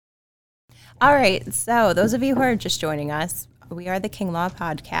All right. So, those of you who are just joining us, we are the King Law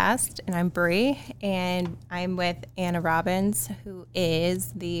Podcast, and I'm Bree, and I'm with Anna Robbins, who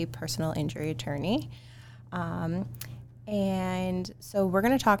is the personal injury attorney. And so, we're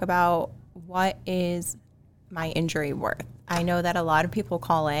going to talk about what is my injury worth. I know that a lot of people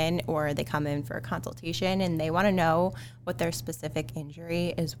call in or they come in for a consultation, and they want to know what their specific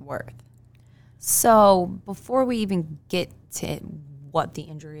injury is worth. So before we even get to what the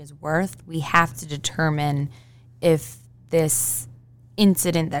injury is worth, we have to determine if this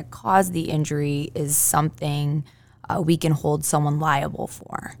incident that caused the injury is something we can hold someone liable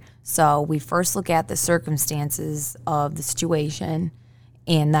for. So we first look at the circumstances of the situation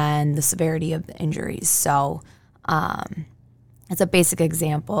and then the severity of the injuries. So as a basic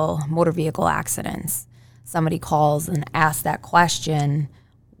example, motor vehicle accidents. Somebody calls and asks that question.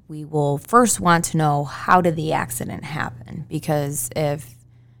 We will first want to know, how did the accident happen? Because if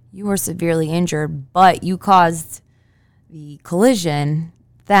you were severely injured, but you caused the collision,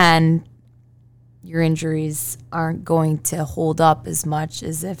 then your injuries aren't going to hold up as much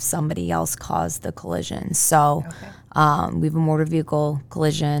as if somebody else caused the collision. So we have a motor vehicle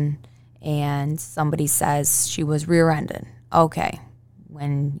collision, and somebody says she was rear-ended. Okay.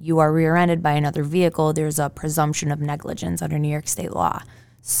 When you are rear-ended by another vehicle, there's a presumption of negligence under New York state law.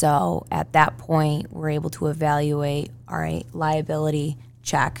 So at that point, we're able to evaluate, all right, liability,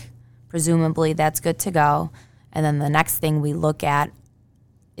 check. Presumably that's good to go. And then the next thing we look at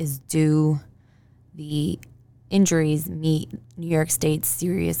is, do the injuries meet New York State's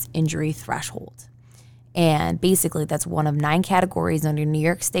serious injury threshold? And basically that's one of 9 categories under New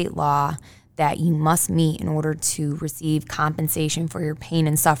York state law that you must meet in order to receive compensation for your pain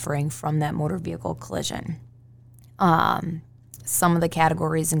and suffering from that motor vehicle collision. Some of the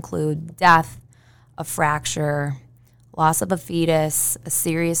categories include death, a fracture, loss of a fetus, a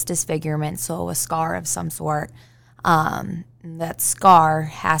serious disfigurement, so a scar of some sort. That scar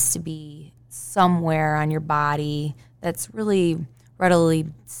has to be somewhere on your body that's really readily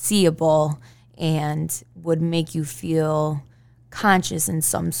seeable and would make you feel conscious in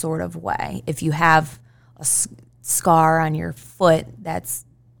some sort of way. If you have a scar on your foot that's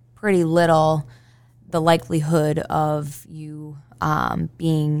pretty little, the likelihood of you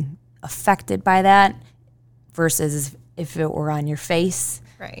being affected by that versus if it were on your face,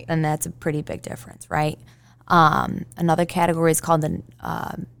 Right. then that's a pretty big difference, right? Another category is called the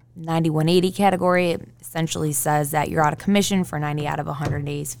 9180 category. It essentially says that you're out of commission for 90 out of 100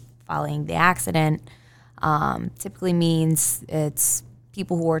 days following the accident. Typically means it's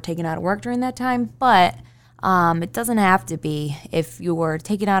people who are taken out of work during that time, but it doesn't have to be. If you were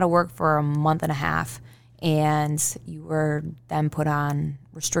taken out of work for a month and a half and you were then put on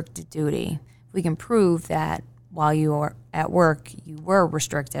restricted duty, we can prove that while you were at work, you were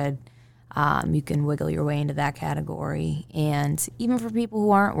restricted, you can wiggle your way into that category. And even for people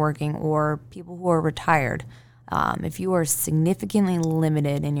who aren't working or people who are retired, if you are significantly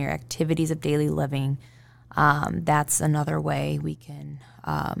limited in your activities of daily living, that's another way we can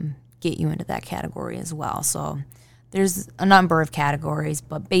get you into that category as well. So there's a number of categories,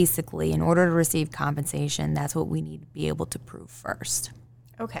 but basically in order to receive compensation, that's what we need to be able to prove first.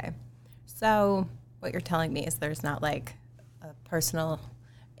 Okay. So what you're telling me is there's not like a personal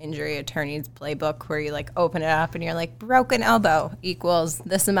injury attorney's playbook where you like open it up and you're like, broken elbow equals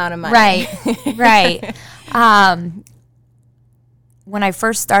this amount of money. Right. When I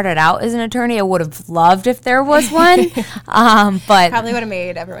first started out as an attorney, I would have loved if there was one, but Probably would have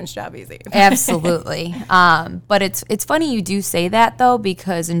made everyone's job easy. absolutely. But it's funny you do say that, though,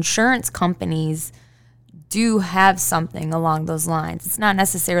 because insurance companies do have something along those lines. It's not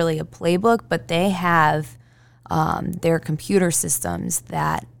necessarily a playbook, but they have their computer systems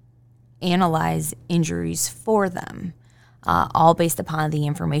that analyze injuries for them, all based upon the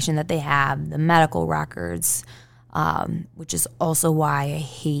information that they have, the medical records, which is also why I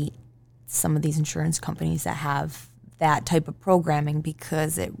hate some of these insurance companies that have that type of programming,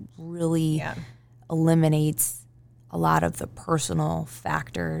 because it really eliminates a lot of the personal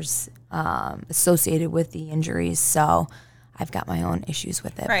factors associated with the injuries. So I've got my own issues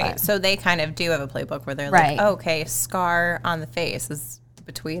with it. Right. But. So they kind of do have a playbook where they're Right. like, okay, scar on the face is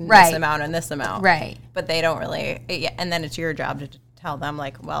between Right. this amount and this amount. Right. But they don't really, and then it's your job to tell them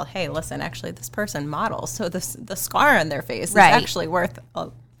like, well, hey, listen, actually this person models, so the scar on their face Right. is actually worth a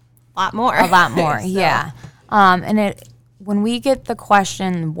lot more. A lot more, So- yeah. And when we get the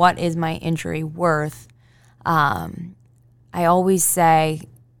question, what is my injury worth, I always say,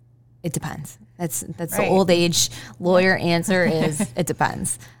 it depends. That's Right. the old age lawyer answer is, it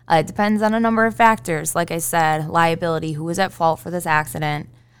depends. It depends on a number of factors. Like I said, liability, who was at fault for this accident,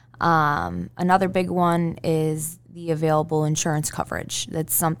 Another big one is the available insurance coverage.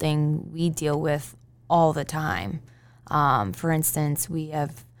 That's something we deal with all the time. For instance, we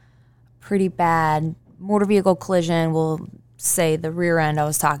have pretty bad motor vehicle collision. We'll say the rear end I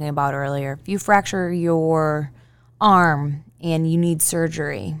was talking about earlier. If you fracture your arm and you need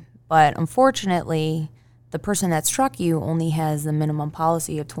surgery, but unfortunately, the person that struck you only has the minimum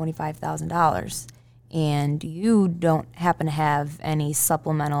policy of $25,000, and you don't happen to have any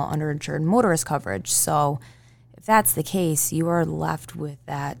supplemental underinsured motorist coverage. So if that's the case, you are left with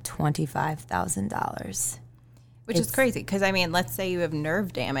that $25,000. Which is crazy because, I mean, let's say you have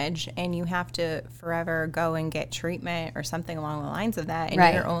nerve damage and you have to forever go and get treatment or something along the lines of that,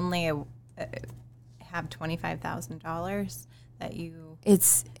 and you're only have $25,000 that you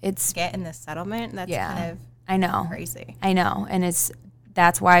get in this settlement. That's kind of I know. Crazy. I know. And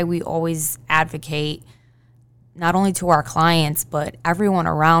that's why we always advocate not only to our clients, but everyone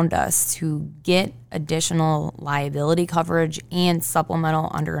around us to get additional liability coverage and supplemental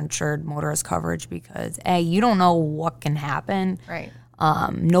underinsured motorist coverage because, A, you don't know what can happen. Right.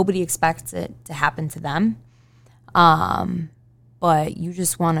 Nobody expects it to happen to them. But you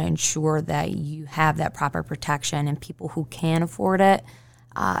just want to ensure that you have that proper protection, and people who can afford it,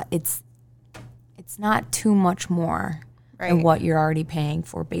 it's not too much more than what you're already paying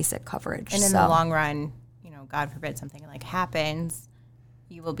for basic coverage. And in the long run, God forbid something like happens,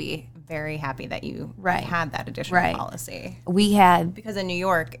 you will be very happy that you had that additional policy. We had, because in New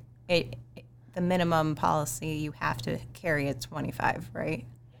York, the minimum policy you have to carry is 25, right?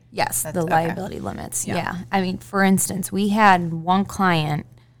 Yes, the liability limits. Yeah. I mean, for instance, we had one client,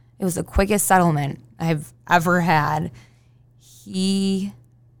 it was the quickest settlement I've ever had. He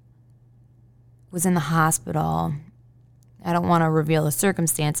was in the hospital. I don't want to reveal the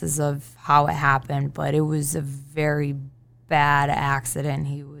circumstances of how it happened, but it was a very bad accident.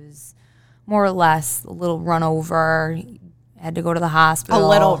 He was more or less a little run over. He had to go to the hospital. A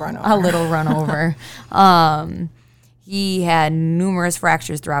little run over. A little run over. He had numerous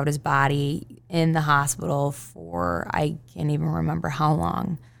fractures throughout his body in the hospital for, I can't even remember how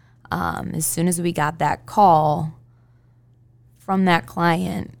long. As soon as we got that call from that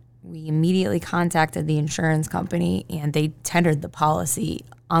client, we immediately contacted the insurance company, and they tendered the policy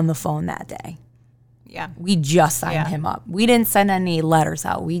on the phone that day. Yeah. We just signed him up. We didn't send any letters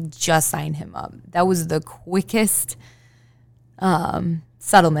out. We just signed him up. That was the quickest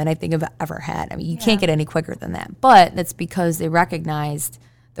settlement I think I've ever had. I mean, you can't get any quicker than that. But that's because they recognized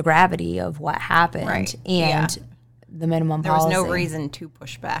the gravity of what happened and the minimum policy. There was no reason to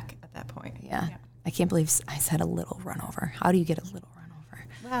push back at that point. Yeah. I can't believe I said a little run over. How do you get a little run over?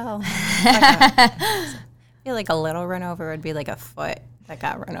 Well, I feel like a little run over would be like a foot that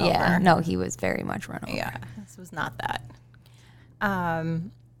got run over. Yeah, no, he was very much run over. Yeah, this was not that.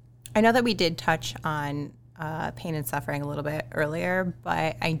 I know that we did touch on pain and suffering a little bit earlier,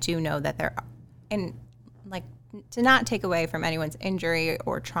 but I do know that and like to not take away from anyone's injury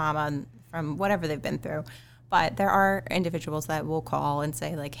or trauma from whatever they've been through, but there are individuals that will call and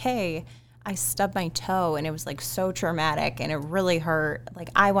say like, hey, I stubbed my toe and it was like so traumatic and it really hurt. Like,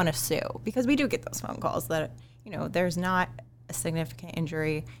 I want to sue, because we do get those phone calls that, there's not a significant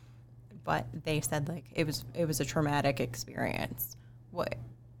injury, but they said like it was a traumatic experience. Let's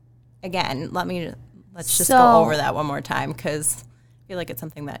just go over that one more time, because I feel like it's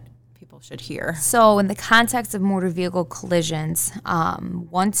something that people should hear. So in the context of motor vehicle collisions,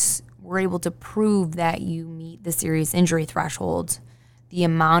 once we're able to prove that you meet the serious injury threshold, the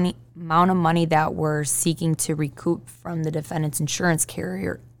amount of money that we're seeking to recoup from the defendant's insurance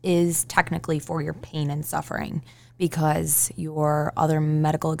carrier is technically for your pain and suffering, because your other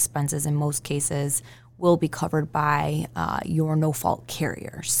medical expenses in most cases will be covered by your no-fault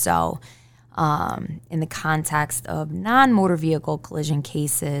carrier. So in the context of non-motor vehicle collision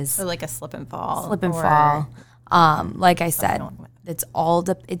cases. So like a slip and fall. Like I said,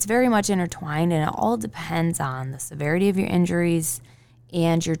 it's very much intertwined, and it all depends on the severity of your injuries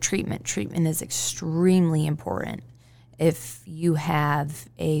and your treatment. Treatment is extremely important. If you have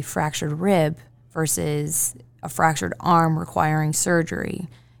a fractured rib versus a fractured arm requiring surgery,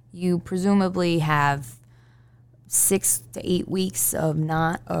 you presumably have 6 to 8 weeks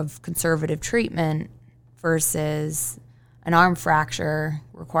of conservative treatment versus an arm fracture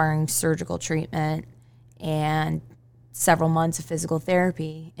requiring surgical treatment and several months of physical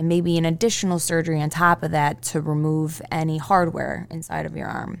therapy, and maybe an additional surgery on top of that to remove any hardware inside of your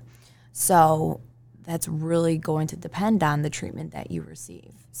arm. So that's really going to depend on the treatment that you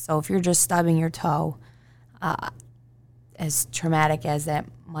receive. So if you're just stubbing your toe, as traumatic as that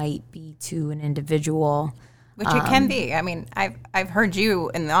might be to an individual, Which it can be. I mean, I've heard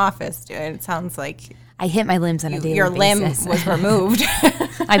you in the office do it. It sounds like I hit my limbs on a daily your basis. limb was removed.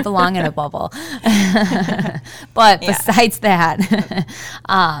 I belong in a bubble. But besides that,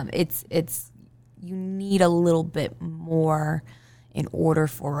 it's you need a little bit more in order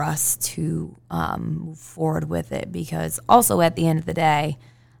for us to move forward with it, because also at the end of the day,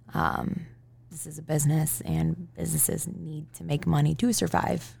 this is a business and businesses need to make money to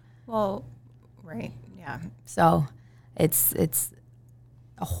survive. Well, right, yeah. So it's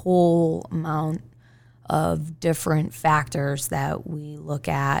a whole amount of different factors that we look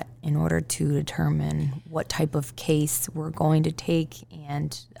at in order to determine what type of case we're going to take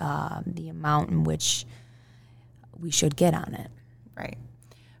and the amount in which we should get on it. Right.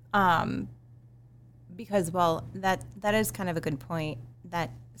 Because, well, that is kind of a good point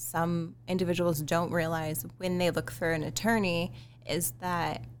that some individuals don't realize when they look for an attorney is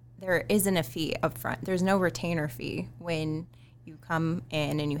that there isn't a fee up front. There's no retainer fee when you come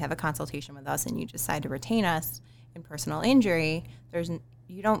in and you have a consultation with us and you decide to retain us in personal injury.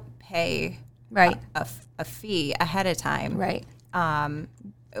 You don't pay a fee ahead of time. Right. Why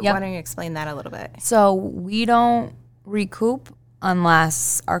don't you explain that a little bit? So we don't recoup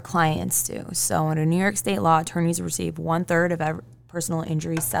unless our clients do. So under New York state law, attorneys receive 1/3 of every personal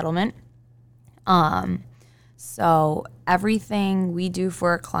injury settlement. So everything we do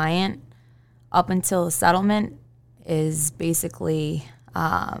for a client up until the settlement is basically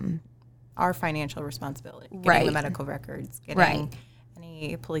our financial responsibility. Getting the medical records, getting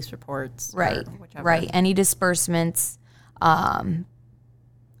any police reports, or whichever. Right. Any disbursements.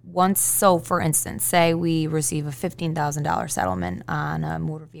 So for instance, say we receive a $15,000 settlement on a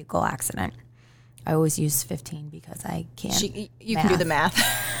motor vehicle accident. I always use 15 because I can't. You can do the math.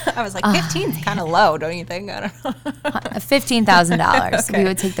 I was like, 15 is kind of low, don't you think? I don't know. $15,000. Okay. We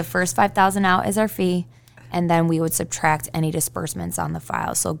would take the first $5,000 out as our fee, and then we would subtract any disbursements on the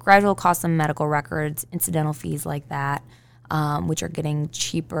file. So gradual cost of medical records, incidental fees like that, which are getting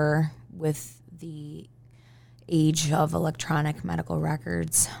cheaper with the age of electronic medical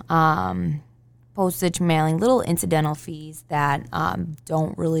records. Postage, mailing, little incidental fees that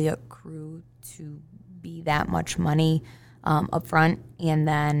don't really accrue to be that much money up front. And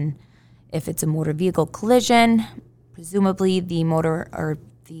then if it's a motor vehicle collision, presumably the motor or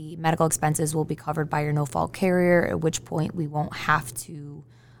the medical expenses will be covered by your no-fault carrier, at which point we won't have to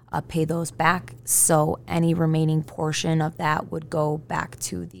pay those back. So any remaining portion of that would go back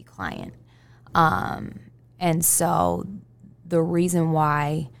to the client. And so the reason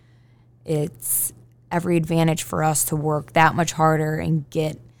why it's every advantage for us to work that much harder and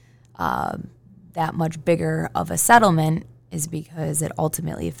get that much bigger of a settlement is because it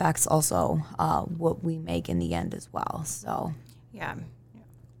ultimately affects also what we make in the end as well. So, yeah.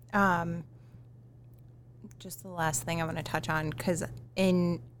 Just the last thing I want to touch on, because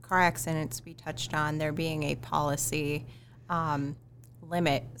in car accidents we touched on there being a policy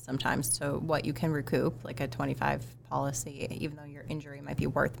limit sometimes to what you can recoup, like a 25 policy, even though your injury might be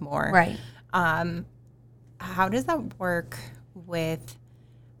worth more. Right. How does that work with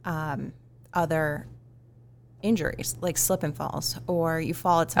other injuries, like slip and falls, or you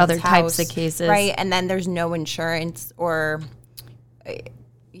fall at someone's Other house, types of cases. right? And then there's no insurance, or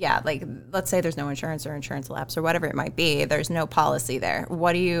like let's say there's no insurance or insurance lapse or whatever it might be. There's no policy there.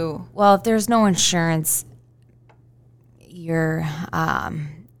 What do you? Well, if there's no insurance,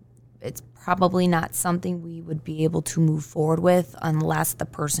 it's probably not something we would be able to move forward with unless the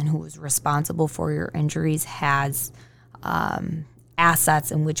person who is responsible for your injuries has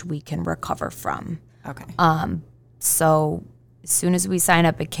assets in which we can recover from. Okay. So as soon as we sign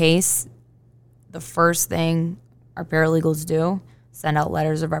up a case, the first thing our paralegals do, send out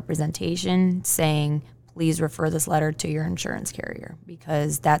letters of representation saying, please refer this letter to your insurance carrier,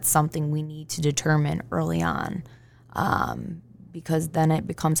 because that's something we need to determine early on. Because then it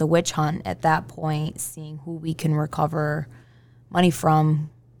becomes a witch hunt at that point, seeing who we can recover money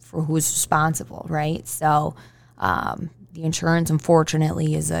from for who's responsible, right? So the insurance,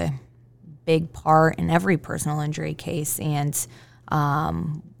 unfortunately, is a big part in every personal injury case. And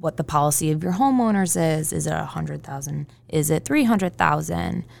what the policy of your homeowners is it $100,000? Is it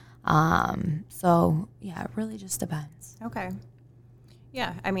 $300,000? So, yeah, it really just depends. Okay.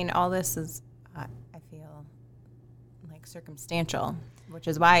 Yeah, I mean, all this is, I feel, like circumstantial, which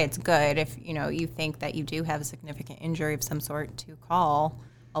is why it's good if, you think that you do have a significant injury of some sort to call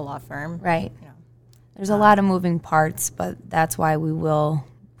a law firm. Right. There's a lot of moving parts, but that's why we will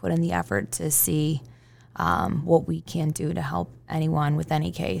put in the effort to see what we can do to help anyone with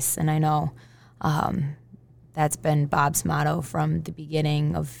any case. And I know that's been Bob's motto from the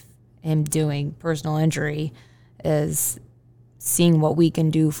beginning of him doing personal injury is seeing what we can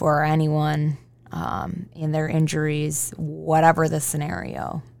do for anyone in their injuries, whatever the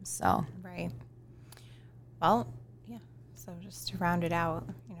scenario. So Right. Well, yeah. So just to round it out,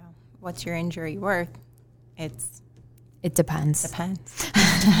 what's your injury worth? it depends.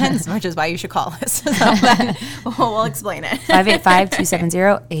 Depends, which is why you should call us. So then we'll explain it.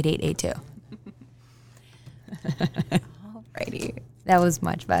 585-270-8882. Alrighty. That was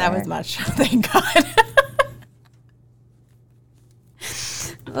much better. That was much. Thank God.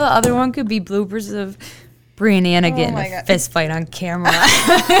 The other one could be bloopers of Brie and Anna getting a fist fight on camera.